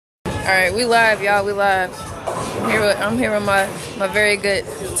Alright, we live, y'all. We live. I'm here with my very good,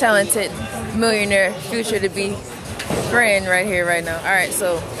 talented, millionaire, future-to-be friend right here, right now. Alright,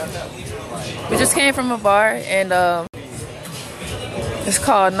 so we just came from a bar, and it's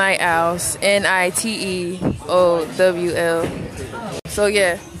called Nite Owls. Niteowl. So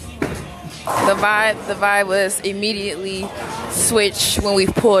yeah, the vibe was immediately switched when we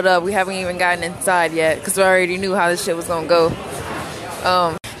pulled up. We haven't even gotten inside yet because we already knew how this shit was gonna go.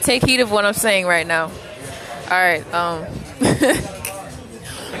 Take heed of what I'm saying right now. Alright,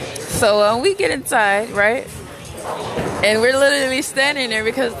 so we get inside, right? And we're literally standing there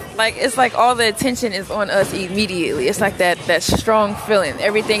because it's like all the attention is on us immediately. It's like that strong feeling.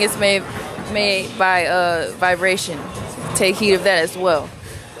 Everything is made by vibration. Take heed of that as well.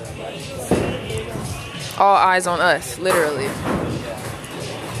 All eyes on us, literally.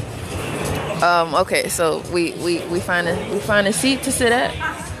 Okay, so we find a seat to sit at.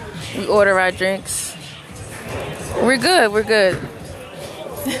 We order our drinks. We're good.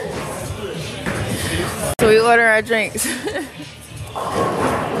 So we order our drinks.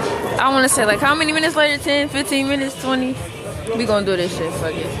 I want to say, like, how many minutes later? 10, 15 minutes, 20? We gonna do this shit,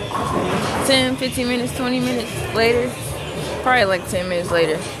 fuck it. 10, 15 minutes, 20 minutes later? Probably like 10 minutes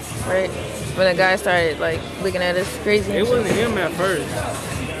later, right? When the guy started, like, looking at us crazy. It wasn't him at first.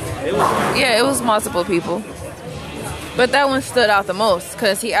 It was multiple people. But that one stood out the most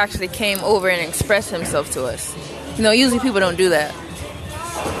because he actually came over and expressed himself to us. You know, usually people don't do that.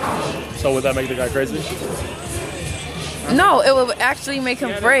 So would that make the guy crazy? No, it would actually make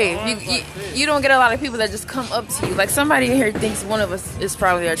him brave. You don't get a lot of people that just come up to you. Like, somebody in here thinks one of us is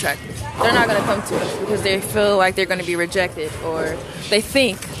probably attractive. They're not going to come to us because they feel like they're going to be rejected, or they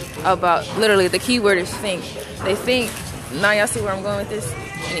think about, literally the key word is think. They think, now y'all see where I'm going with this?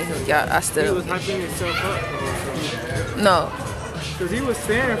 Anywho, y'all, I stood up. He was hyping himself up. No. Because he was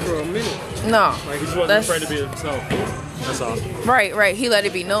staring for a minute. No. Like, he just wasn't afraid to be himself. That's all. Right. He let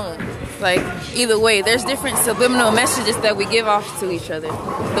it be known. Like, either way, there's different subliminal messages that we give off to each other.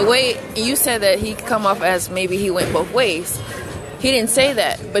 The way you said that he could come off as maybe he went both ways. He didn't say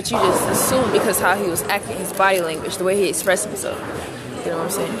that, but you just assumed because how he was acting, his body language, the way he expressed himself. You know what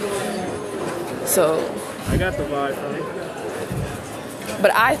I'm saying? So. I got the vibe from it.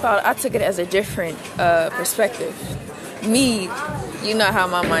 But I took it as a different perspective. Me, you know how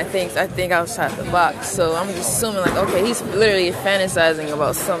my mind thinks. I think outside the box. So I'm just assuming, like, okay, he's literally fantasizing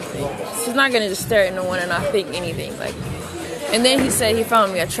about something. He's not gonna just stare at no one and not think anything. Like, and then he said he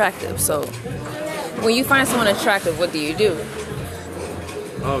found me attractive. So when you find someone attractive, what do you do?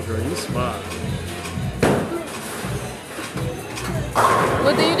 Oh, girl, you smart.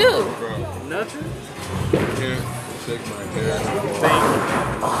 What do you do? Nothing? Can't shake my hair.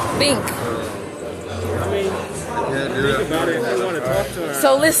 Think. I mean, think about it if you want to talk to her.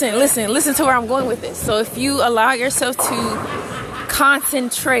 So listen to where I'm going with this. So if you allow yourself to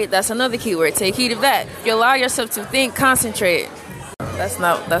concentrate, that's another key word. Take heed of that. If you allow yourself to think, concentrate. That's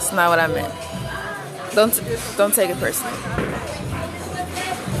not what I meant. Don't take it personally.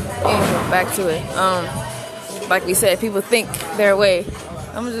 Anyway, back to it. Like we said, people think their way.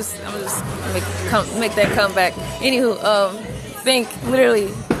 I'm just make that comeback. Anywho, think literally.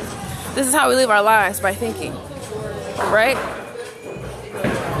 This is how we live our lives, by thinking, right?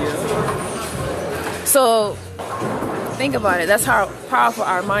 So think about it. That's how powerful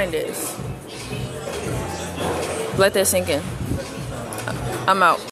our mind is. Let that sink in. I'm out.